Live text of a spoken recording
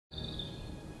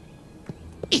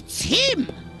It's him!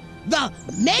 The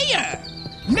mayor!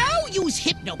 Now use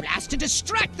Hypnoblast to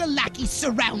distract the lackeys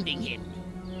surrounding him.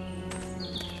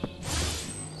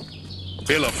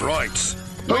 Bill of Rights.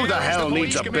 Who the hell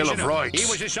needs a Bill of Rights? He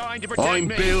was assigned to protect I'm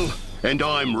me. Bill, and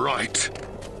I'm right.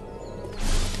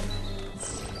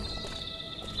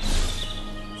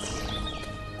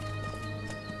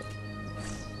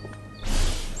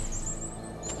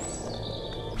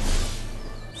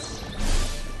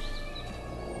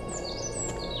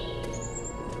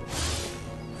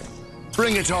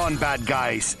 Bring it on, bad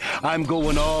guys. I'm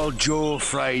going all Joe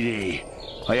Friday.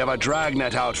 I have a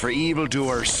dragnet out for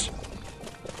evildoers.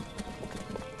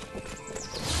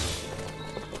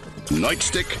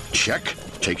 Nightstick, check.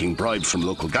 Taking bribes from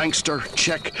local gangster,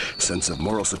 check. Sense of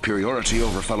moral superiority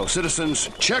over fellow citizens,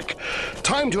 check.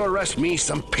 Time to arrest me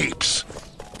some peeps.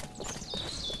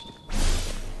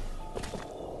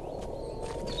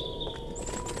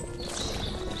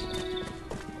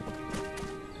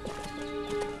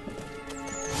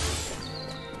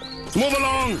 Move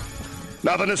along!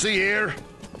 Nothing to see here.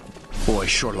 Oh, I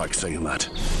sure like saying that.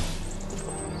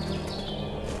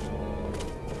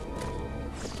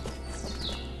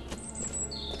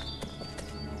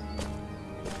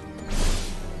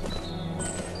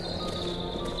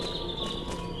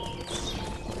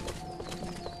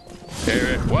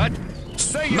 What?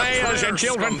 Say your Males and prayers,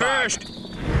 children scumbag. first.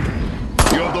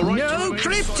 You have the right to No, remain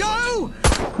Crypto!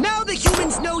 Now the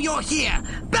humans know you're here!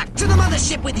 Back to the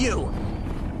mothership with you!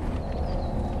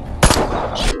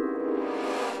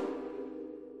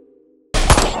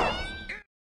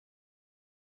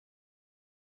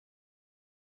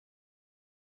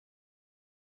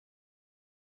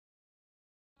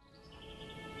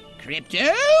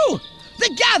 Crypto!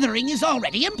 The gathering is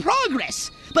already in progress!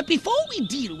 But before we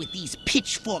deal with these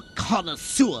pitchfork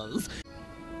connoisseurs,